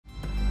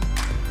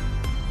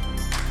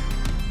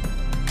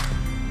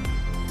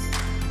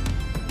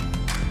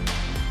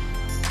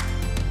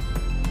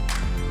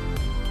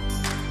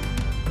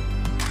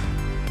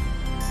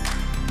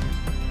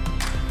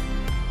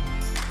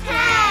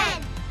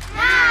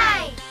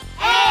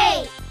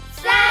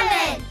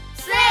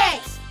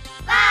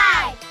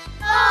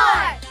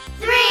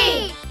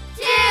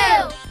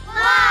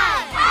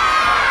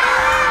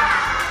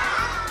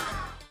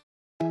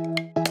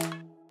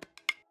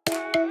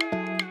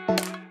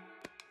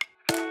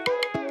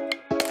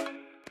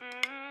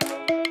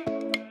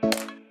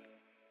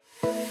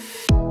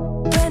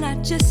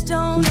just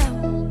don't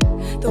know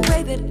the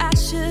way that I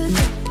should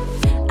go.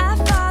 I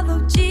follow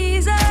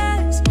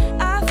Jesus,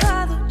 I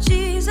follow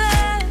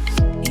Jesus.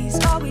 He's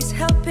always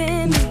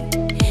helping me.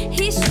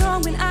 He's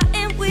strong when I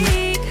am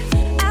weak.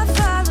 I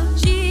follow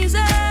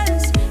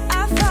Jesus,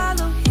 I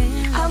follow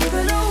him. I'm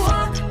gonna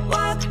walk,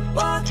 walk,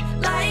 walk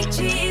like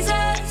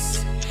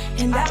Jesus.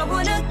 And I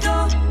wanna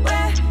go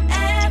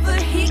wherever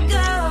he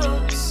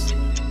goes.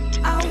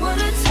 I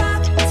wanna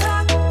talk,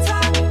 talk,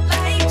 talk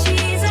like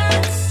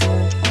Jesus.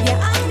 Yeah,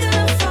 I'm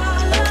gonna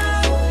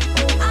follow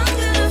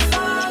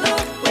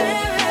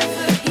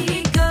wherever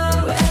he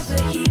goes. Wherever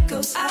he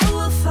goes, I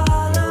will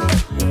follow.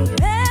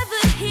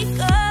 Wherever he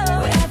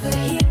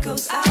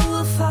goes, I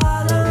will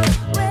follow.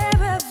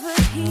 Wherever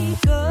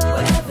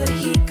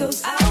he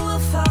goes, I will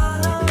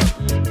follow.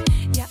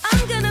 Yeah,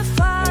 I'm gonna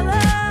follow.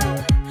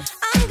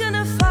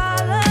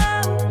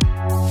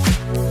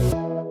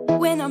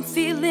 When I'm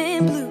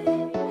feeling blue,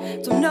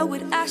 don't know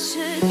what I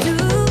should do.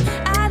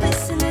 I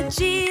listen to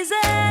Jesus,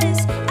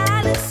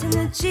 I listen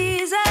to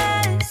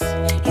Jesus.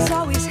 He's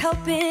always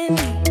helping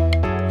me.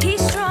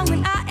 He's strong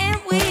when I am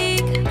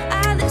weak.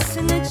 I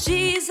listen to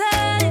Jesus,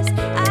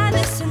 I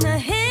listen to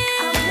him.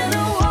 I'm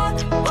gonna walk,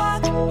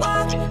 walk,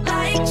 walk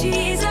like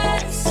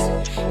Jesus.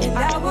 And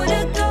I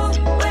wanna go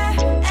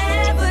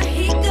wherever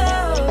he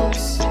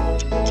goes.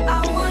 I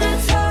wanna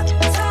talk,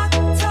 talk,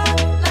 talk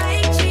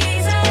like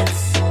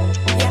Jesus.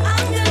 Yeah,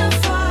 I'm gonna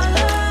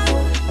follow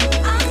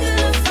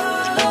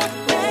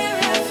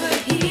wherever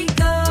he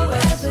goes.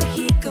 Wherever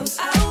he goes,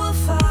 I will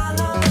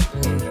follow.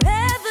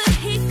 Wherever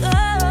he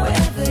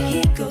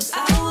goes, I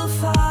will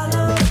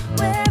follow.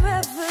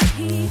 Wherever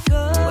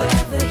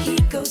he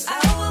goes, I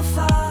will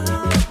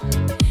follow.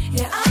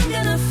 Yeah, I'm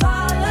gonna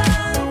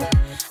follow.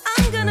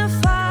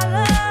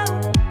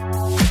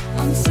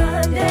 On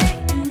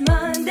Sunday and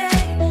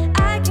Monday,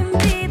 I can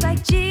be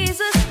like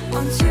Jesus.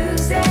 On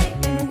Tuesday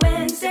and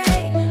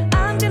Wednesday,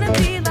 I'm gonna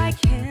be like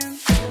him.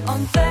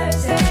 On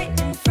Thursday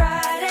and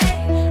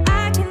Friday,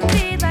 I can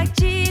be like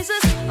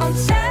Jesus. On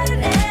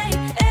Saturday,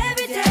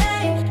 every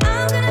day,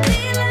 I'm gonna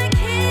be like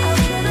him. I'm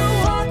gonna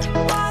walk,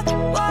 walk,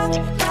 walk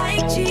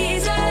like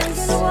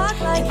Jesus.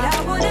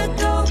 I wanna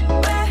go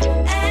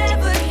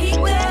wherever he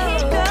goes.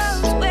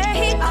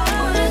 I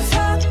wanna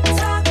talk,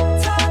 talk,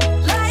 talk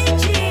like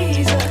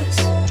Jesus.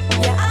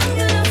 Yeah, I'm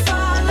gonna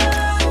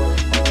follow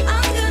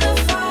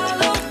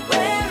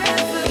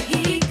wherever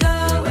he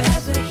goes.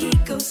 Wherever he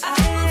goes, I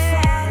will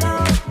follow.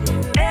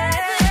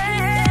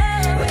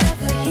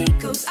 Wherever he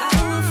goes, I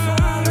will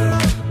follow.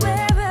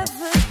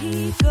 Wherever he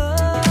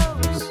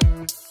goes.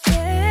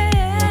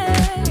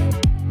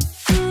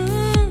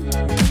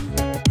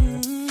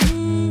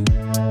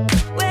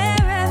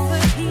 Wherever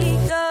he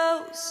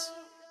goes.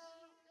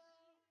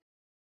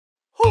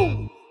 Who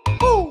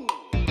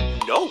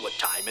know what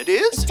time it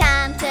is? It's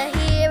time to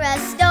hear a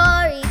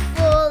story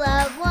full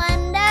of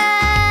wonder.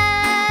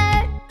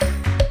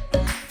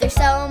 There's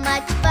so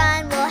much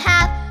fun we'll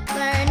have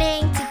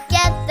learning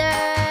together.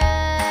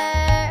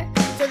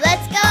 So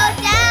let's go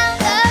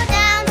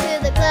down to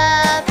the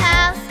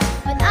clubhouse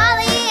with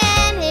Ollie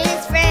and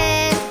his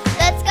friends.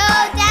 Let's go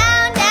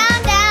down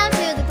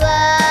to the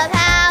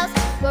clubhouse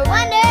where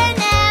wonder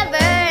never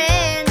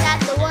ends at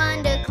the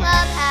Wonder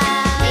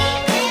Clubhouse.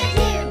 Meet with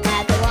you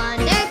at the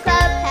Wonder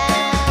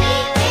Clubhouse.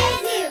 Meet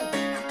with you.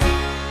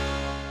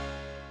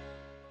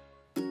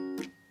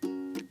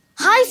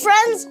 Hi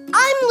friends,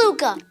 I'm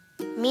Luca.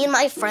 Me and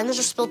my friends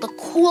just built the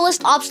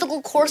coolest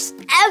obstacle course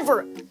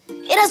ever.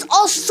 It has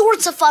all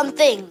sorts of fun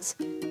things.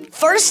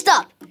 First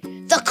up,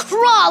 the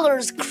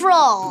crawler's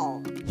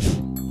crawl.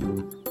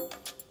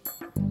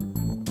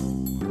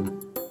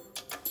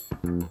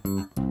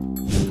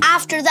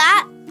 After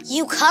that,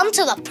 you come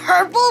to the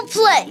purple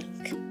plank.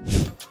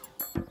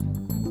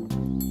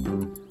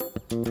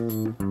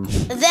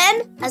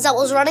 Then, as I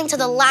was running to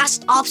the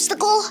last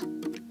obstacle,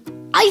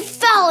 I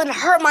fell and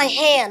hurt my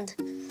hand.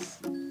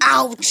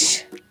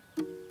 Ouch.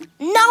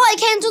 Now I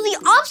can't do the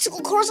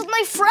obstacle course with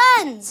my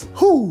friends.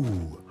 Who?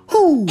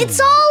 It's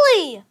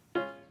Ollie.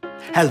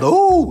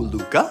 Hello,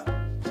 Luca.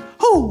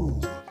 Who?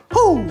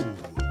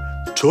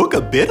 Took a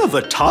bit of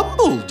a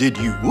tumble, did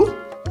you?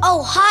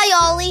 Oh, hi,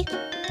 Ollie.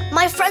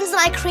 My friends and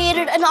I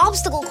created an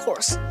obstacle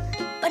course,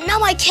 but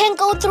now I can't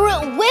go through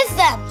it with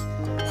them.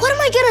 What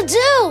am I gonna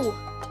do?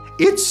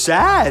 It's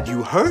sad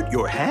you hurt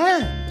your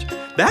hand.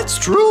 That's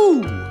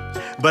true.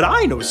 But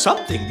I know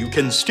something you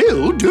can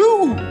still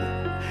do.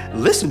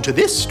 Listen to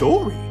this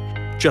story.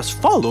 Just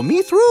follow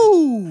me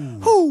through.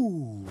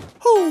 Who?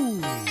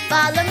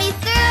 Follow me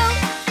through,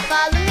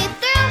 follow me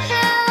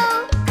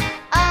through.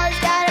 Ollie's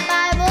got a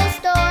Bible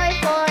story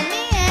for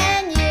me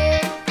and you.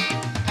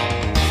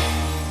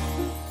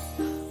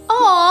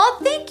 Aw,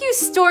 thank you,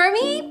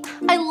 Stormy.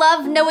 I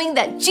love knowing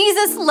that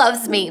Jesus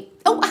loves me.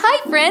 Oh,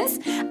 hi, friends.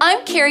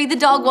 I'm Carrie the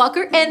dog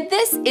walker, and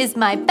this is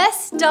my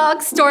best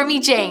dog, Stormy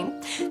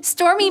Jane.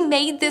 Stormy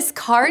made this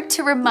card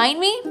to remind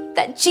me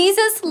that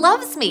Jesus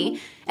loves me,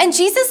 and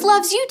Jesus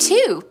loves you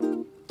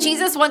too.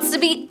 Jesus wants to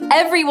be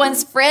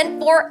everyone's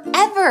friend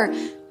forever.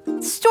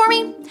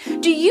 Stormy,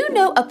 do you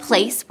know a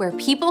place where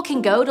people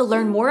can go to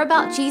learn more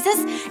about Jesus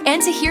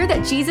and to hear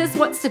that Jesus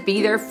wants to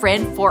be their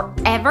friend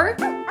forever?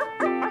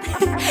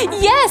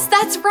 Yes,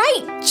 that's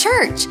right,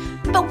 church.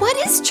 But what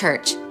is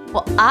church?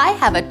 Well, I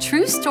have a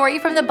true story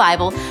from the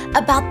Bible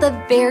about the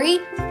very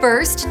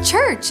first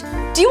church.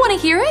 Do you want to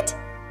hear it?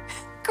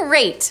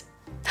 Great.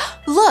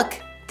 Look,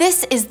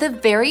 this is the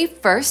very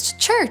first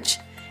church.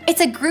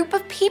 It's a group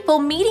of people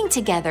meeting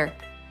together.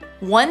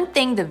 One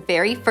thing the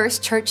very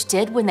first church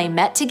did when they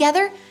met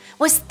together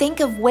was think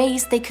of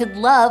ways they could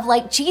love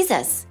like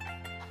Jesus.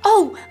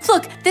 Oh,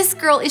 look, this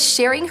girl is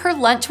sharing her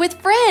lunch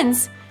with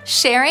friends.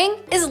 Sharing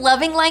is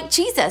loving like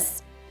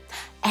Jesus.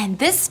 And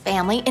this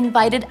family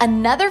invited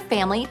another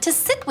family to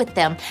sit with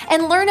them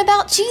and learn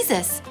about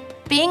Jesus.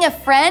 Being a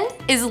friend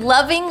is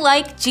loving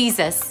like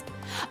Jesus.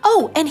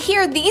 Oh, and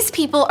here these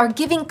people are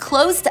giving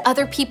clothes to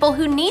other people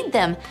who need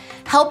them.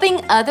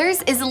 Helping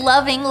others is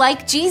loving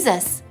like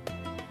Jesus.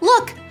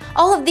 Look,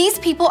 all of these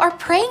people are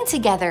praying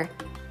together.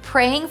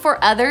 Praying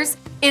for others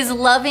is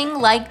loving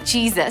like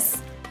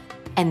Jesus.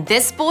 And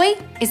this boy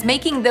is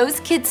making those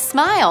kids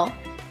smile.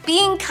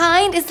 Being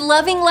kind is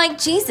loving like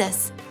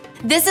Jesus.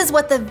 This is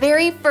what the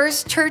very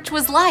first church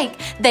was like.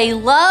 They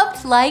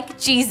loved like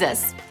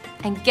Jesus.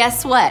 And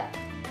guess what?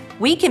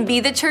 We can be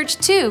the church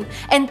too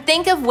and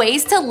think of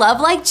ways to love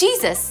like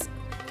Jesus.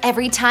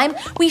 Every time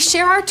we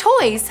share our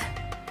toys,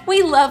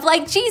 we love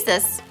like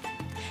Jesus.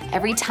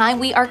 Every time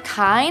we are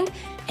kind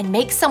and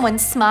make someone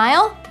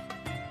smile,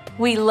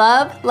 we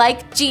love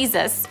like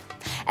Jesus.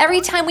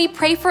 Every time we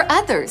pray for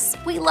others,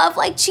 we love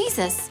like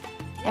Jesus.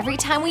 Every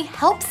time we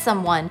help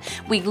someone,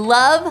 we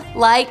love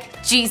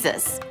like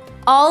Jesus.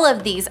 All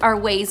of these are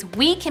ways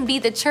we can be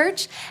the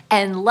church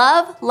and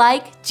love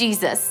like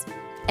Jesus.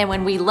 And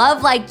when we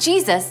love like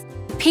Jesus,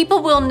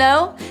 people will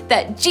know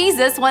that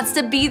Jesus wants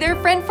to be their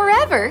friend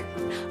forever.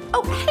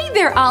 Oh, hey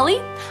there,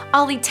 Ollie.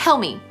 Ollie, tell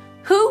me,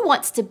 who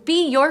wants to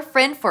be your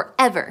friend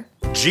forever?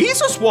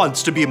 Jesus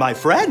wants to be my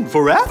friend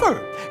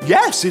forever.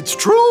 Yes, it's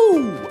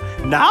true.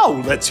 Now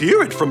let's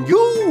hear it from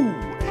you.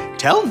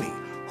 Tell me,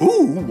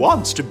 who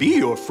wants to be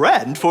your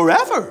friend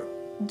forever?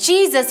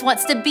 Jesus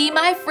wants to be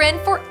my friend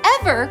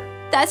forever.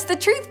 That's the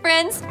truth,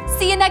 friends.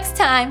 See you next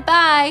time.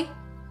 Bye.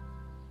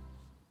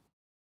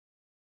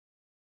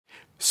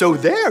 So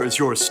there's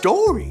your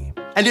story,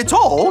 and it's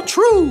all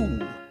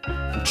true.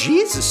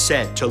 Jesus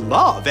said to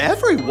love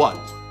everyone,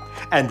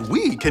 and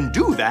we can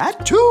do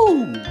that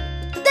too.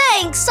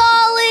 Thanks,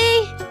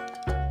 Ollie!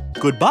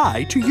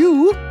 Goodbye to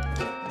you.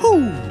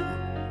 Hoo,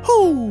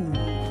 hoo.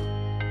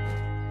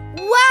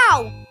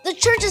 Wow! The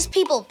church is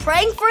people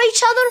praying for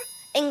each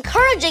other,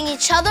 encouraging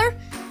each other,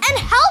 and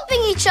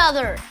helping each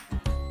other.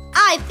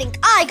 I think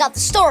I got the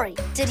story.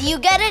 Did you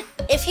get it?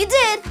 If you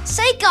did,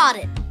 say got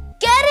it.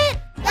 Get it?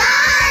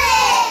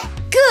 Got it!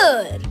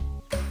 Good.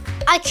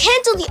 I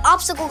can't do the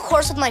obstacle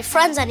course with my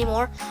friends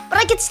anymore, but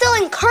I can still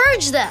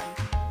encourage them.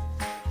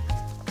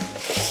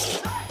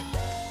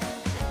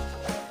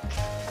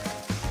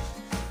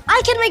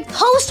 I can make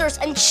posters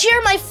and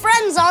cheer my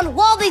friends on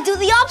while they do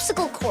the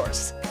obstacle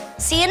course.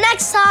 See you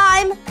next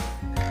time.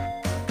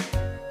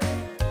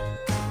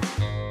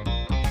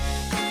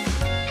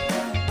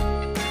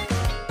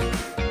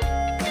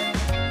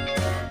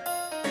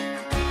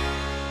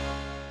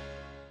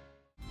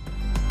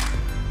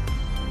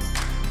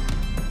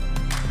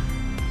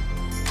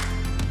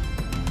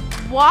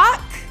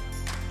 Walk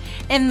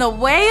in the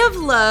way of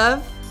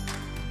love,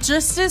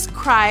 just as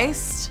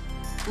Christ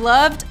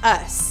loved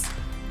us.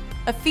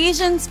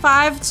 Ephesians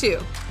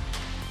 5:2.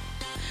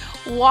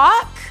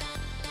 Walk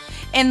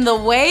in the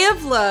way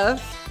of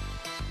love,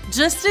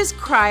 just as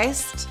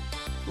Christ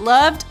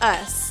loved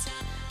us.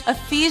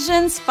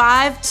 Ephesians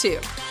 5:2.